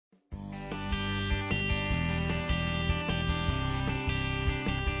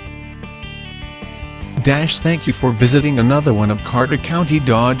Thank you for visiting another one of Carter County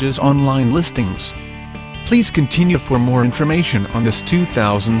Dodge's online listings. Please continue for more information on this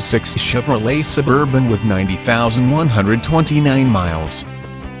 2006 Chevrolet Suburban with 90,129 miles.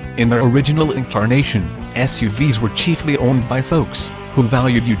 In their original incarnation, SUVs were chiefly owned by folks who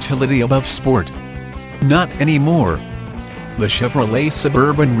valued utility above sport. Not anymore. The Chevrolet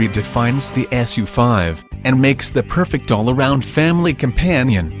Suburban redefines the SU5 and makes the perfect all-around family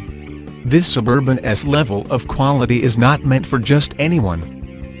companion. This Suburban S level of quality is not meant for just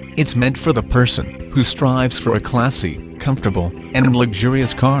anyone. It's meant for the person who strives for a classy, comfortable, and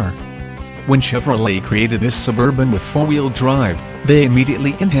luxurious car. When Chevrolet created this Suburban with four-wheel drive, they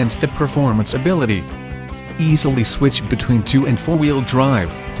immediately enhanced the performance ability. Easily switch between 2- and 4-wheel drive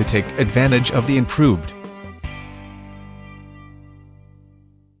to take advantage of the improved